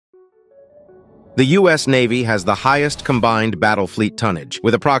The U.S. Navy has the highest combined battle fleet tonnage,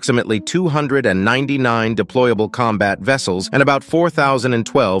 with approximately 299 deployable combat vessels and about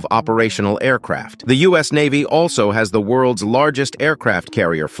 4,012 operational aircraft. The U.S. Navy also has the world's largest aircraft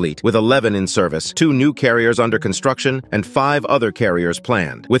carrier fleet, with 11 in service, 2 new carriers under construction, and 5 other carriers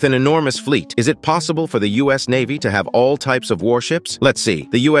planned. With an enormous fleet, is it possible for the U.S. Navy to have all types of warships? Let's see.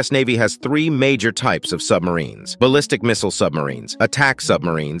 The U.S. Navy has 3 major types of submarines: ballistic missile submarines, attack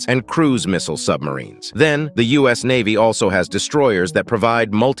submarines, and cruise missile submarines. Then, the U.S. Navy also has destroyers that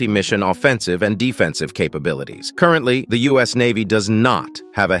provide multi-mission offensive and defensive capabilities. Currently, the U.S. Navy does not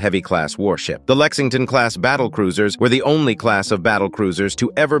have a heavy-class warship. The Lexington-class battlecruisers were the only class of battlecruisers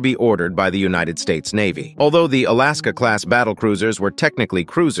to ever be ordered by the United States Navy. Although the Alaska-class battlecruisers were technically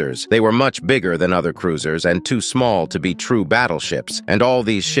cruisers, they were much bigger than other cruisers and too small to be true battleships, and all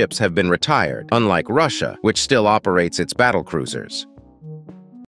these ships have been retired, unlike Russia, which still operates its battlecruisers.